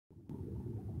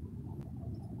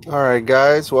Alright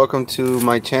guys, welcome to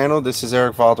my channel. This is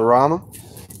Eric Valderrama.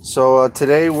 So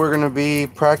today we're going to be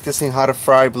practicing how to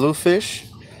fry bluefish.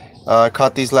 I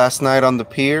caught these last night on the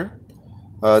pier.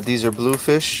 These are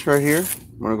bluefish right here.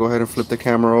 I'm going to go ahead and flip the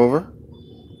camera over.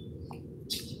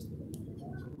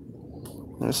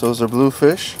 Yes, those are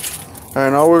bluefish.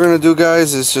 And all we're going to do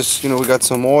guys is just, we got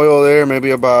some oil there,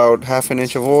 maybe about half an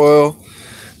inch of oil.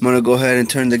 I'm going to go ahead and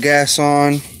turn the gas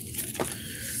on.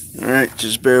 Alright,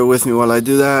 just bear with me while I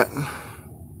do that.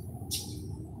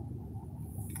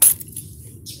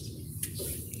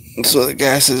 So the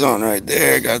gas is on right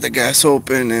there. Got the gas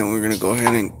open, and we're gonna go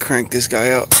ahead and crank this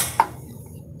guy up.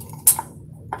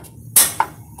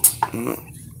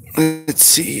 Let's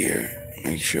see here.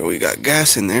 Make sure we got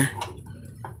gas in there.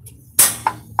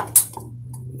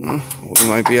 We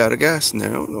might be out of gas in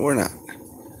there. Oh, no, we're not.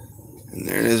 And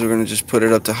there it is. We're gonna just put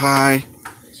it up to high.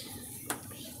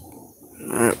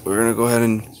 All right, we're gonna go ahead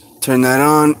and turn that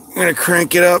on. I'm gonna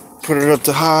crank it up, put it up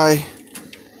to high.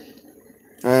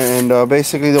 And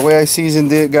basically the way I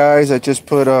seasoned it, guys, I just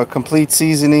put a complete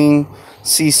seasoning,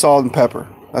 sea salt, and pepper.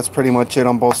 That's pretty much it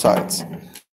on both sides.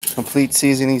 Complete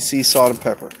seasoning, sea salt, and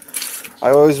pepper.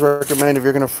 I always recommend if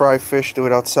you're going to fry fish, do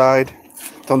it outside.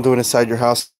 Don't do it inside your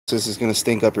house. This is going to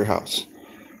stink up your house.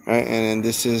 Right? And then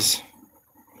this is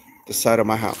the side of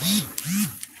my house.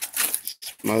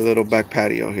 My little back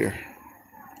patio here.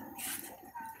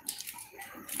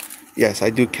 Yes, I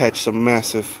do catch some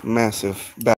massive bass.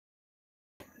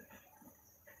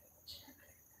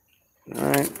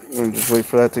 Alright, we're going to just wait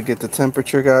for that to get the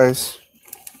temperature, guys.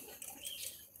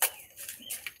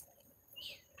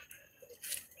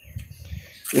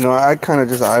 I kind of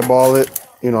just eyeball it.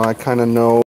 I kind of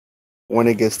know when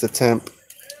it gets to temp.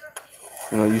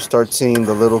 You start seeing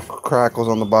the little crackles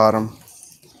on the bottom.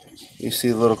 You see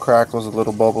the little crackles, the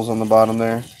little bubbles on the bottom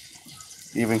there.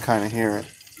 You even kind of hear it.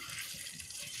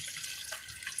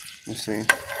 You see?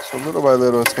 So little by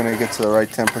little, it's going to get to the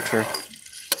right temperature.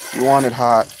 You want it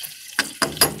hot.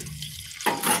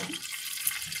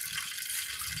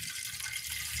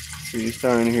 So you're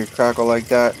starting to hear crackle like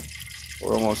that.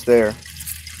 We're almost there.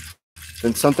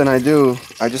 Then something I do,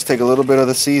 I just take a little bit of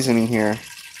the seasoning here.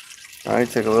 Alright,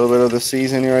 take a little bit of the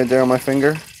seasoning right there on my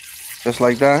finger. Just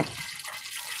like that.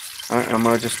 Alright, I'm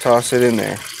going to just toss it in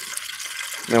there.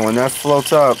 Then when that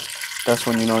floats up, that's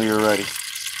when you know you're ready.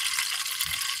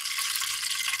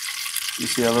 You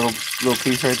see that little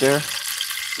piece right there?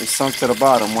 It's sunk to the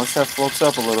bottom. Once that floats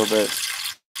up a little bit,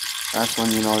 that's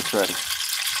when you know it's ready.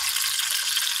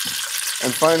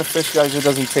 And frying a fish, guys, it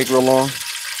doesn't take real long.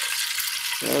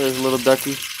 Yeah, there's a little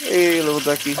ducky. Hey, little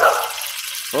ducky.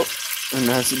 Oh, and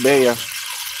that's Bea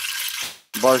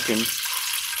barking.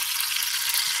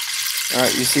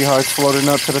 Alright, you see how it's floating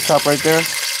up to the top right there?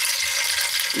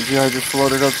 You see how I just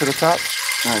floated up to the top?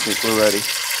 I think we're ready.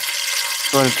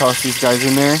 Go ahead and toss these guys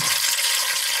in there.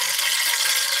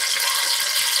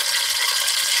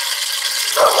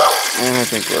 And I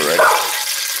think we're ready.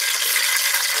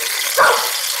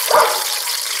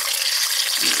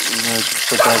 I'm going to just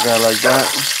put that guy like that.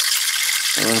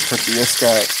 I'm going to put this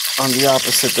guy on the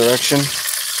opposite direction.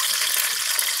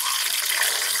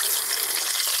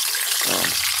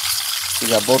 We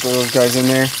got both of those guys in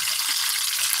there.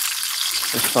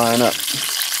 Just frying up.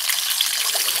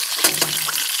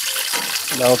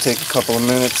 That'll take a couple of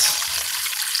minutes.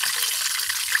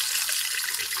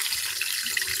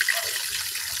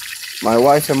 My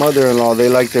wife and mother-in-law, they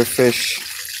like their fish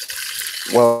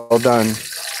well done.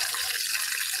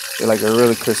 They like it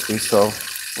really crispy, so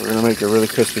we're gonna make it really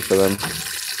crispy for them.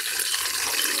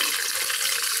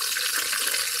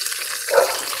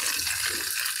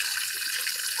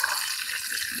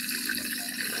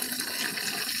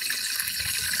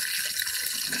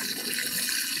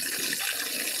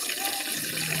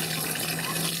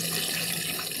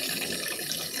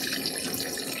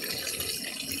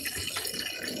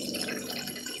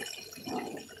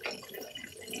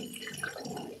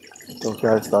 Those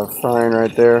guys start frying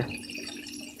right there. I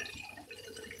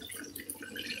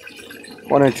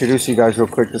want to introduce you guys real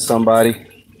quick to somebody.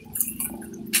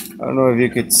 I don't know if you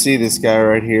could see this guy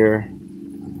right here,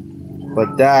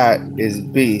 but that is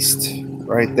Beast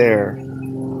right there.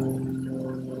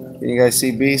 Can you guys see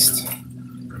Beast?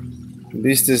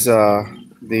 Beast is the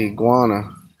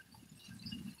iguana,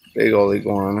 big old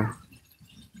iguana.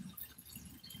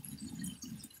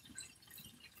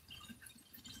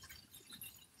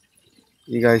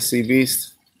 You guys see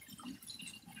Beast?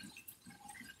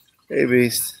 Hey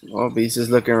Beast. Oh, Beast is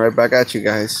looking right back at you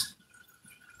guys.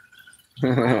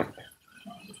 And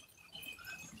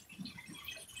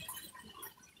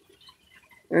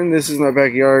this is my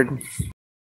backyard.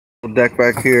 Deck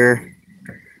back here.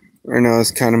 Right now it's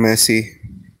kind of messy.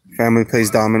 Family plays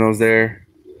dominoes there.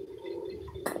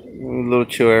 A little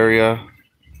chill area.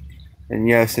 And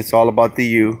yes, it's all about the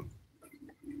U.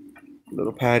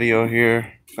 Little patio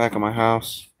here, back of my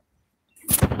house.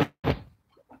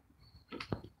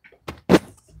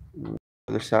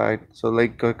 Other side. So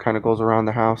lake kind of goes around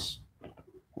the house.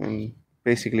 And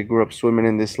basically grew up swimming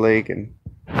in this lake and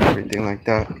everything like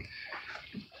that.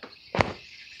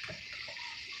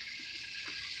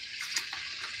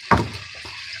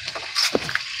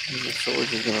 So we're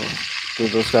just gonna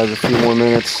give those guys a few more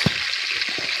minutes.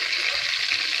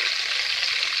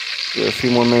 Give a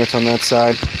few more minutes on that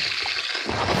side.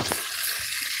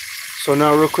 So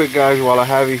now real quick guys, while I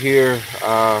have you here,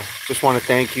 just want to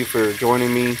thank you for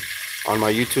joining me on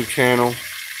my YouTube channel.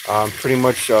 Pretty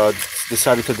much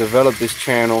decided to develop this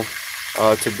channel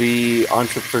to be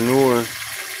entrepreneur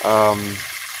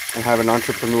and have an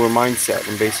entrepreneur mindset,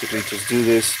 and basically just do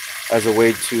this as a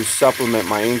way to supplement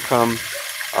my income.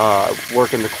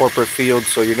 Work in the corporate field,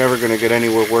 so you're never going to get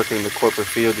anywhere working in the corporate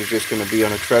field. You're just going to be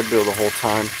on a treadmill the whole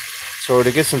time. So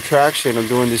to get some traction, I'm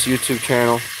doing this YouTube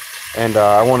channel, and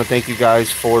I want to thank you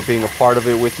guys for being a part of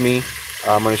it with me.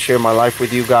 I'm going to share my life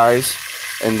with you guys,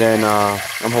 and then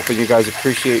I'm hoping you guys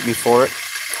appreciate me for it.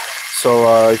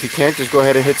 So if you can't, just go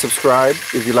ahead and hit subscribe.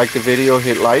 If you like the video,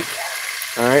 hit like.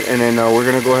 All right, and then we're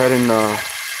going to go ahead and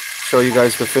show you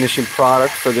guys the finishing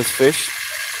product for this fish.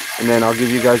 And then I'll give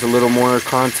you guys a little more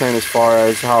content as far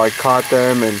as how I caught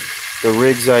them and the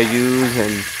rigs I use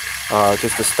and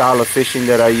just the style of fishing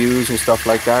that I use and stuff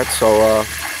like that. So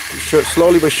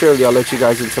slowly but surely I'll let you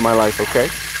guys into my life, okay?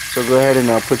 So go ahead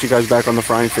and put you guys back on the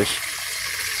frying fish.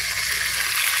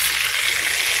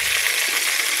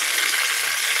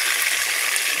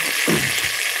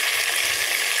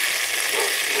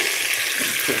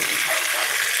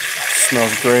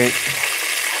 Smells great.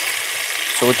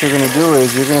 So what you're going to do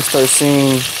is you're going to start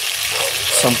seeing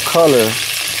some color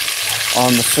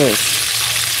on the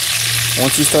fish.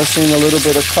 Once you start seeing a little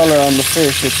bit of color on the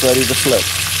fish, it's ready to flip.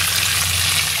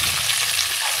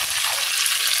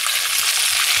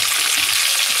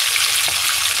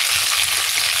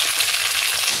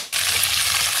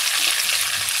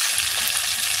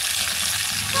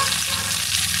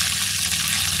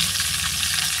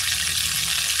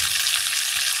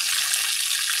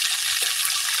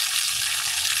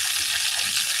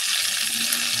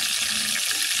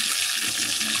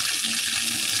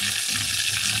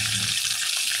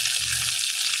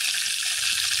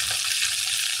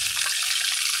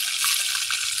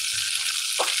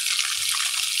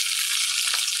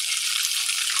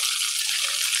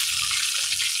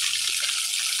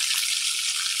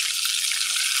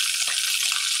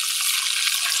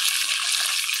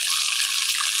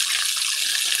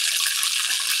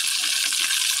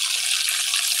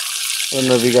 I don't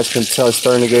know if you guys can tell, it's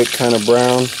starting to get kind of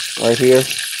brown right here.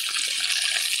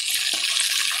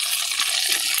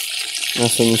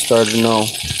 That's when you start to know.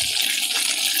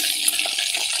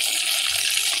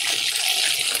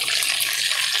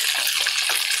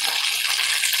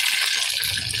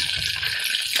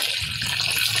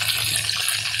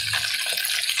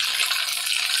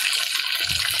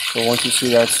 So once you see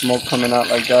that smoke coming out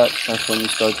like that, that's when you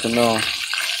start to know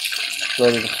it's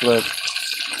ready to flip.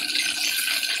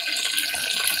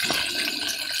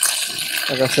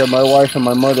 Like I said, my wife and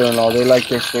my mother-in-law, they like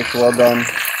their fish well done.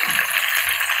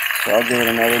 So I'll give it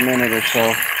another minute or so.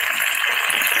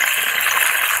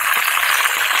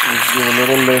 Just give a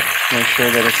little lift, make sure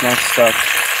that it's not stuck.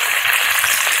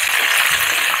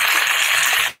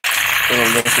 A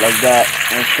little lift like that,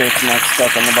 make sure it's not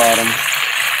stuck on the bottom.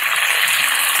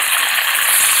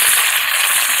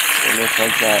 A lift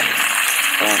like that.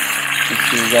 You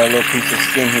see, we got a little piece of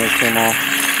skin here came off.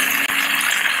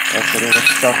 That's a little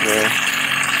stuck there.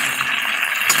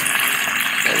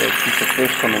 Got a little piece of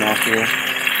fish coming off here.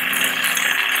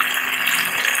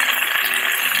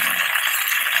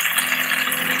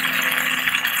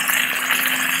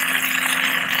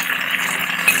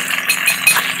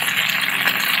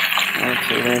 Alright,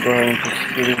 so we're going to go ahead and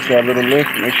just give this guy a little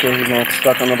lift, make sure he's not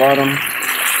stuck on the bottom.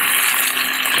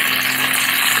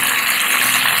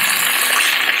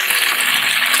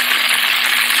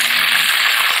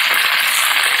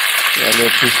 Got a little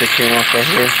piece that came off right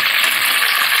here.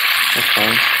 That's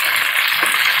fine.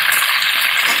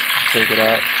 Take it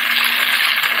out.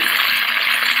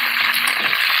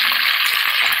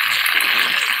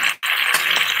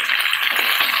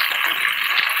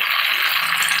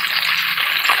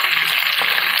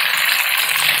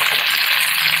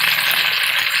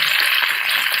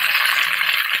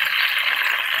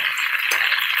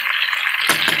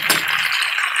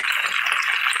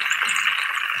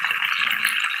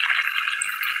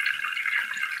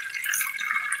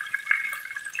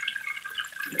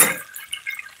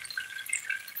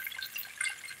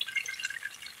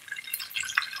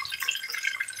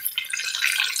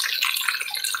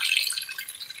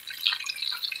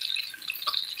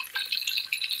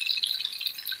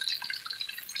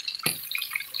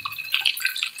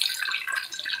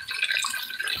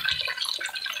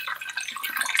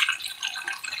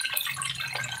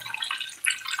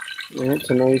 Alright,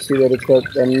 so now you see that it's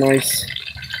got that nice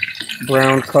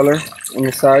brown color on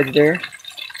the sides there.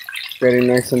 Getting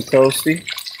nice and toasty.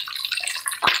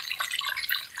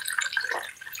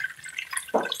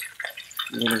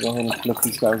 I'm gonna go ahead and flip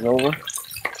these guys over.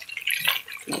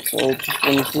 So just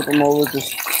when you flip them over,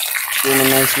 just give them a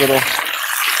nice little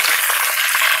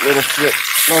flip,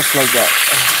 just like that.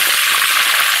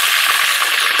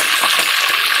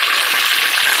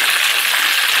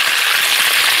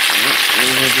 And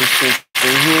we'll just take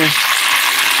in here.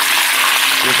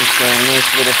 Give this guy a nice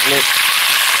little flip,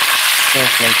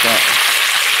 just like that.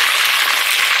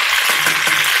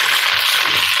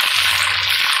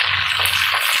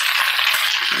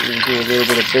 And do a little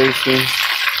bit of basting.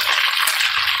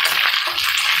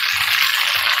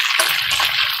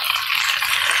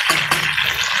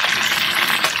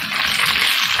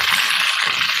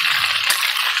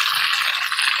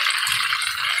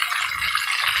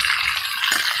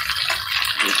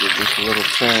 Give this a little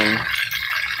turn.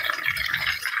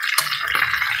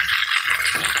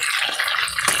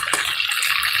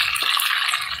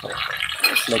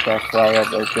 Just let that fry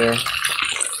up right there.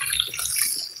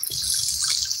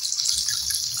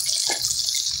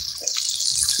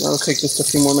 Now it'll take just a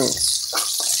few more minutes.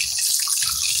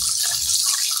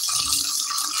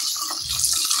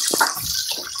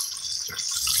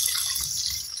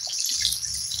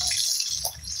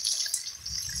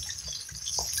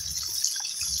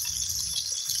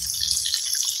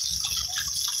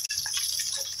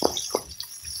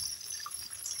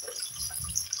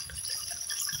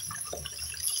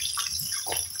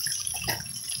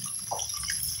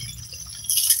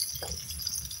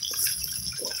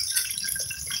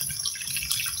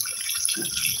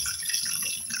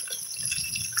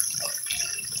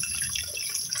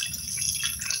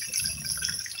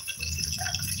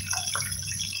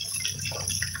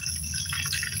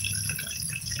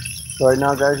 So right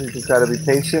now, guys, you just gotta be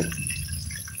patient.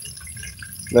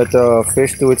 Let the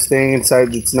fish do its thing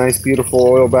inside its nice, beautiful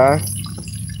oil bath,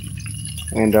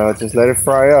 and just let it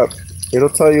fry up. It'll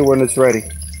tell you when it's ready.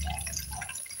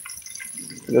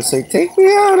 It'll say, "Take me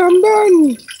out, I'm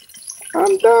done.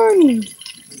 I'm done."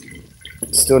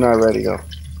 It's still not ready though.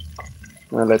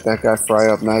 I'm gonna let that guy fry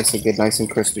up nice and get nice and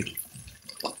crispy.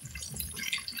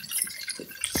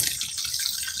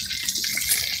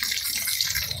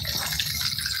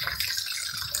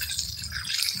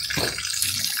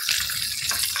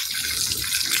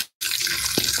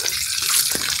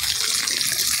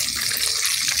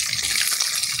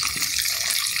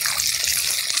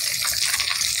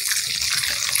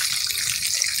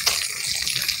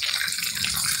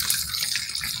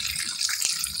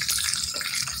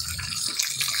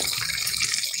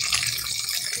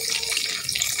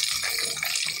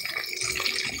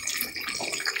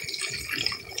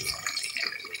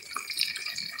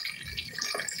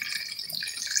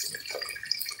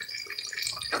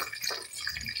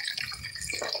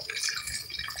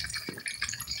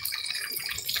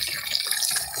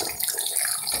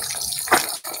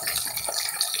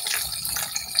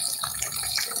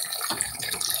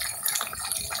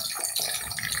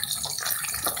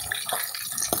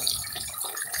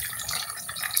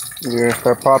 You're gonna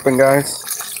start popping, guys,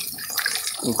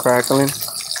 and crackling.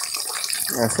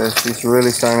 I said she's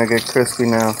really starting to get crispy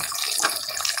now.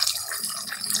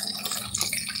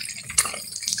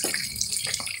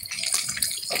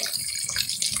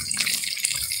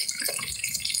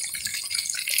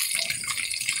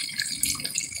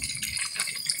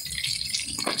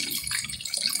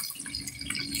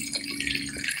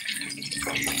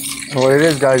 What it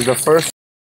is, guys, the first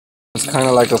is kind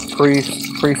of like a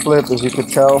pre-flip, as you could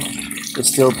tell. It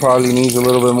still probably needs a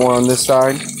little bit more on this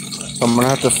side. So I'm gonna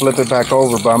have to flip it back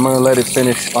over, but I'm gonna let it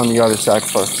finish on the other side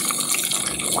first.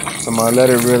 So I'm gonna let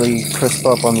it really crisp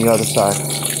up on the other side.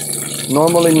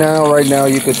 Normally right now,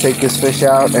 you could take this fish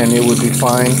out and it would be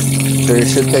fine. So it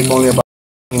should take only about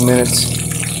 15 minutes.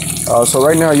 So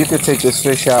right now you could take this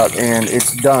fish out and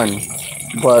it's done.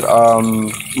 But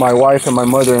my wife and my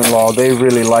mother-in-law, they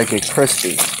really like it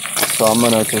crispy. So I'm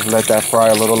gonna just let that fry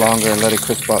a little longer and let it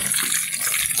crisp up.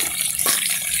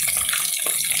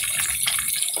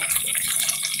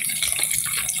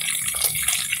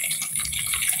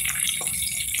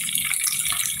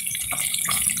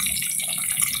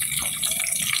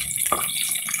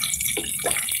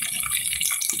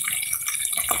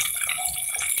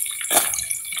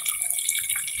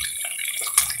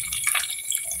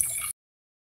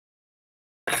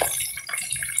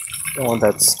 I want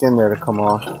that skin there to come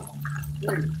off.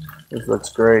 This looks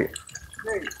great.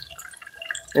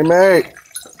 Hey, mate.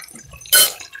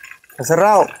 Está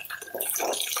cerrado.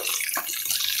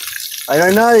 Ahí no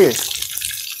hay nadie.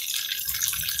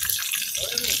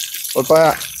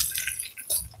 All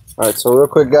right, so real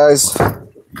quick, guys.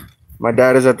 My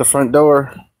dad is at the front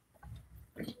door.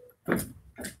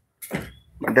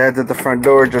 My dad's at the front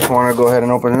door. Just want to go ahead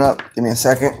and open it up. Give me a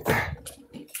second.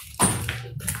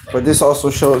 But this also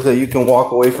shows that you can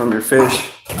walk away from your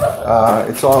fish.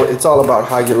 It's all about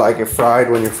how you like it fried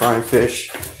when you're frying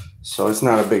fish. So it's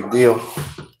not a big deal.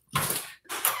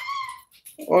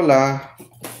 Hola,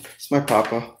 it's my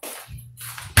papa.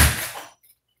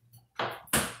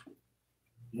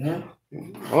 Yeah.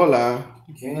 Hola.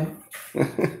 Yeah.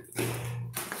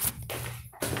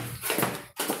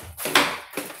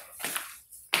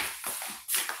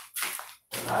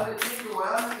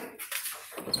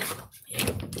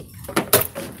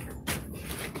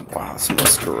 Wow, it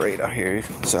smells great out here.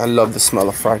 So I love the smell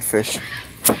of fried fish.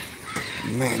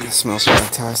 Man, it smells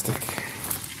fantastic.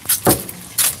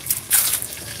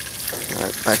 All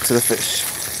right, back to the fish.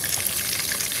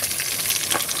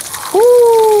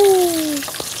 Woo!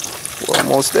 We're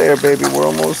almost there, baby. We're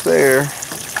almost there.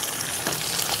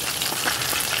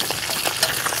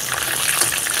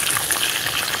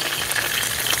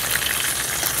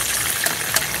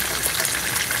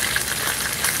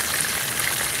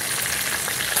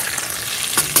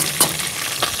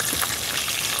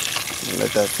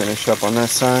 Let that finish up on that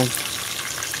side.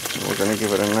 We're gonna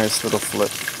give it a nice little flip.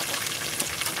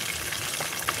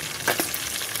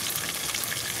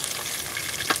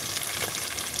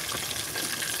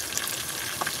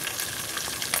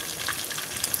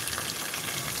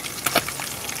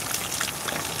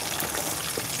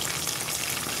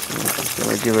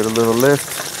 Gonna give it a little lift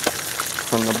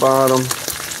from the bottom.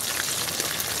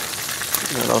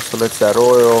 It also lets that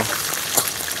oil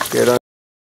get under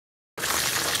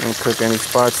and cook any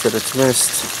spots that it's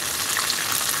missed.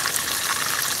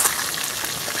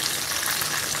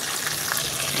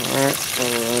 Alright, and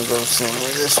we're gonna go same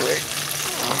way this way.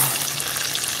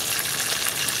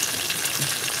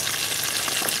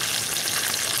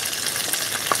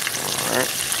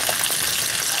 Alright.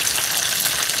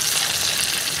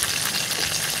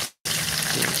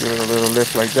 Give it a little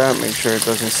lift like that, make sure it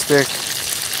doesn't stick.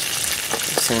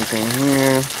 Same thing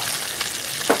here.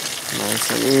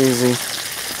 Nice and easy.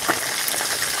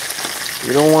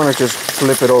 You don't want to just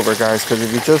flip it over, guys, because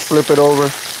if you just flip it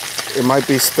over, it might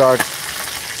be stuck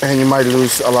and you might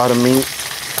lose a lot of meat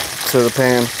to the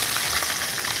pan.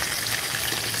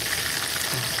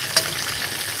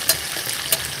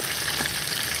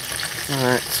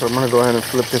 Alright, so I'm going to go ahead and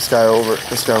flip this guy over.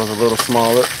 This guy was a little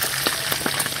smaller.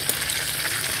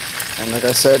 And like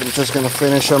I said, I'm just going to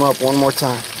finish him up one more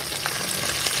time.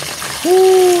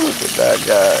 Woo, look at that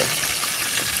guy.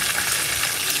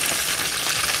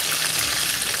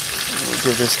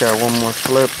 Give this guy one more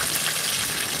flip.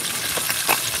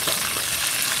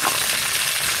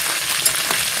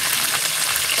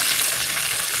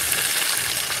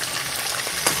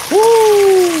 Woo!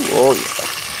 Oh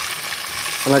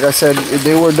yeah. And like I said,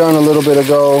 they were done a little bit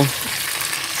ago.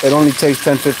 It only takes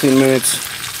 10-15 minutes.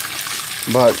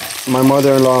 But my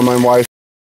mother-in-law and my wife,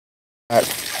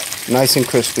 nice and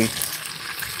crispy.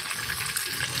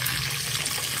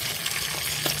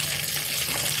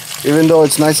 Even though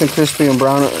it's nice and crispy and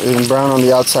brown on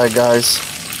the outside, guys.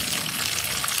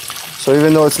 So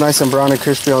even though it's nice and brown and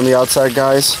crispy on the outside,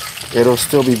 guys, it'll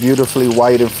still be beautifully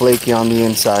white and flaky on the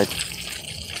inside.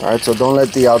 Alright, so don't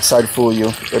let the outside fool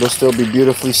you. It'll still be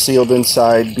beautifully sealed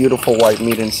inside, beautiful white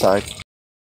meat inside.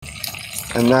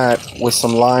 And that, with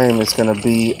some lime, is going to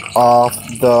be off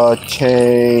the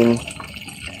chain.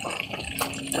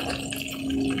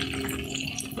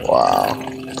 Wow.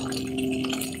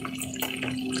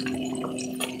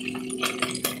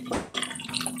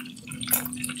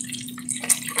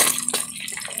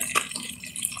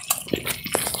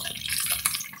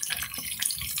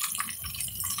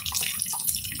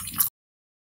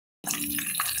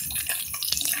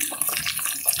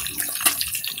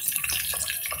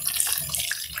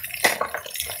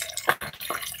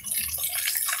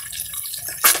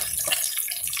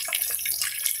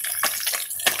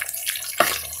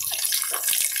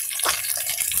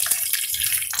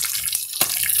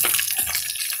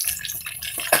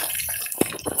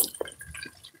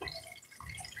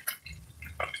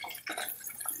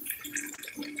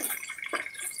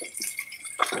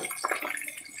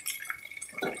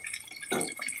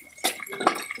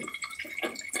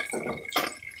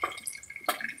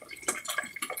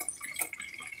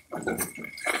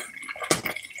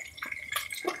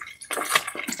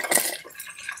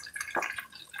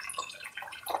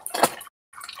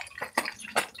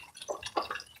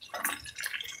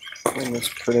 And it's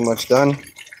pretty much done.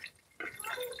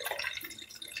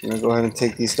 I'm gonna go ahead and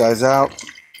take these guys out.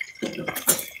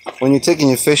 when you're taking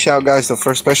your fish out, guys, the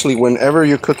first, especially whenever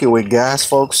you're cooking with gas,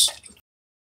 folks, what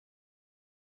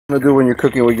you want to do when you're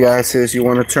cooking with gas is you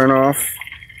want to turn off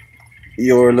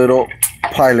your little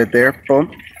pilot there.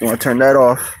 Boom. You want to turn that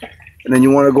off. And then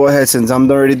you want to go ahead, since I'm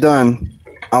already done,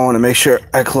 I want to make sure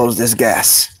I close this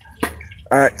gas.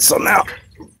 All right, so now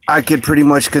I could pretty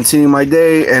much continue my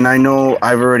day, and I know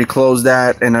I've already closed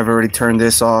that, and I've already turned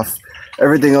this off.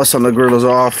 Everything else on the grill is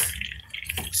off,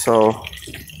 so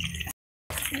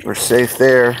we're safe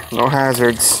there. No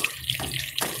hazards.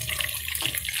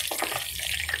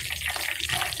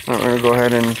 I'm gonna go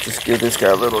ahead and just give this guy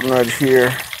a little nudge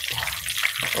here.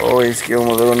 Always give him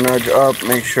a little nudge up,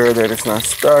 make sure that it's not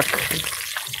stuck.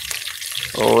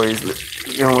 Always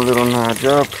give him a little nudge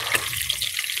up.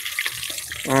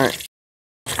 All right,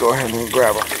 let's go ahead and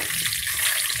grab him.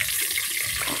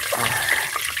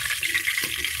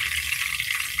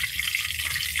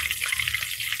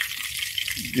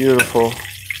 Beautiful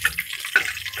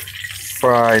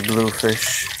fried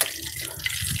bluefish.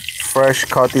 Fresh,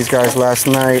 caught these guys last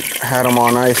night, had them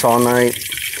on ice all night.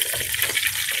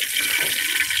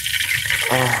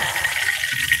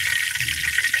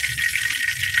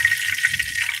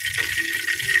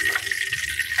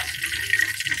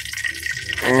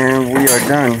 And we are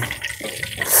done.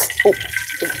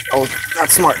 Oh, not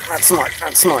smart, not smart,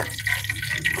 not smart.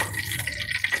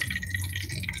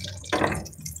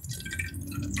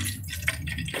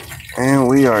 And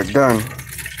we are done.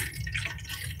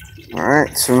 All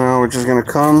right, so now we're just gonna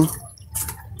come,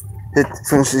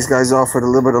 finish these guys off with a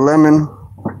little bit of lemon,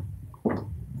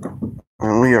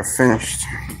 and we are finished.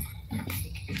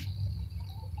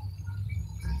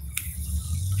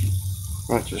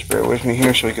 All right, just bear with me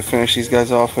here so we can finish these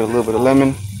guys off with a little bit of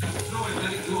lemon.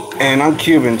 And I'm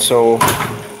Cuban, so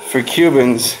for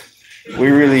Cubans,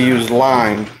 we really use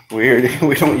lime. We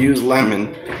don't use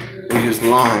lemon, we use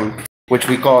lime, which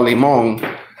we call limon.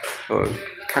 So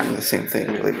kind of the same thing,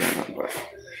 believe it or not. But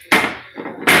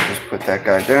just put that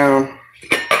guy down.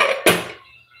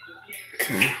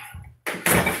 Okay.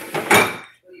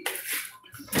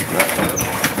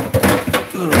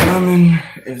 A little lemon,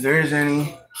 if there is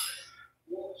any.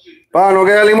 Pa, no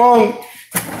queda limón.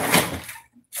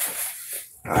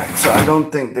 Alright, so I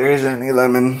don't think there is any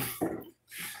lemon,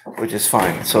 which is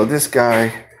fine. So this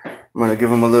guy, I'm gonna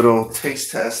give him a little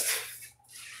taste test.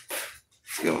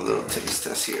 Let's give him a little taste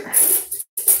test here.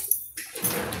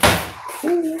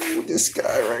 Ooh, this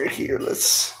guy right here.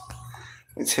 Let's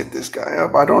hit this guy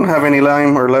up. I don't have any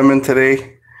lime or lemon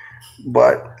today,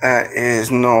 but that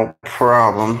is no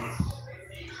problem.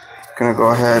 Gonna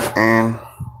go ahead and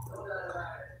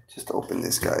just open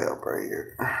this guy up right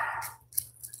here.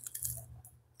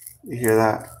 You hear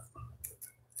that?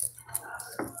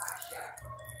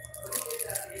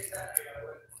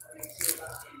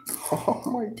 Oh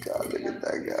my God, look at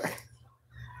that guy.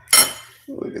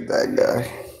 Look at that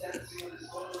guy.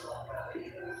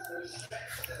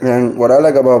 And what I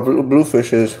like about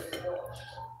bluefish is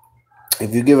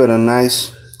if you give it a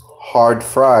nice hard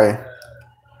fry,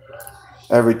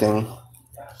 everything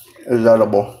is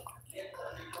edible.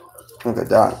 Look at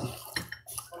that.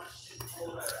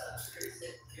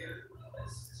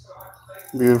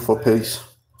 Beautiful piece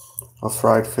of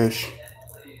fried fish.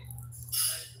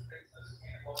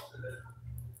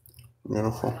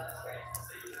 Beautiful.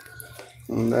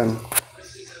 And then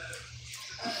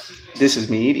this is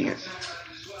me eating it.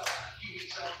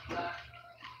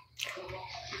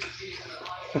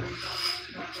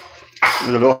 It's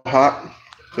a little hot,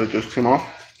 so it just came off,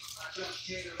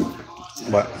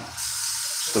 but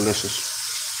it's delicious.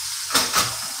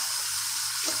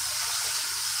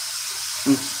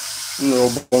 A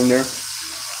little bone there,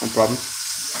 no problem.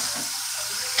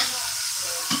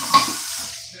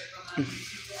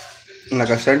 And like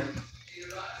I said,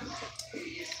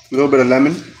 a little bit of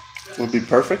lemon would be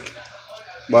perfect,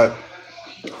 but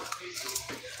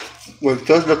with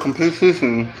just the complete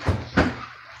seasoning,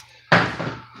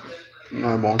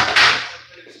 no bone.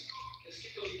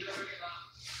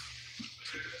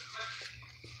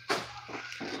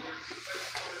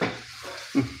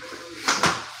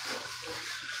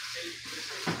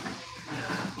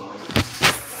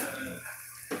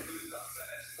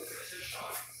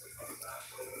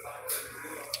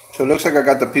 So it looks like I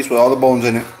got the piece with all the bones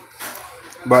in it,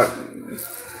 but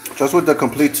just with the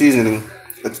complete seasoning,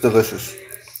 it's delicious.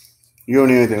 You don't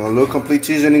need anything. A little complete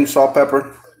seasoning, salt,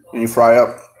 pepper, and you fry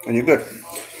up, and you're good.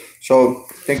 So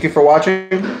thank you for watching.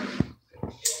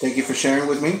 Thank you for sharing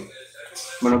with me.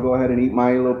 I'm gonna go ahead and eat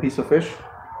my little piece of fish.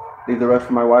 Leave the rest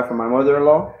for my wife and my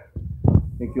mother-in-law.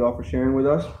 Thank you all for sharing with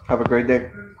us. Have a great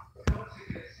day.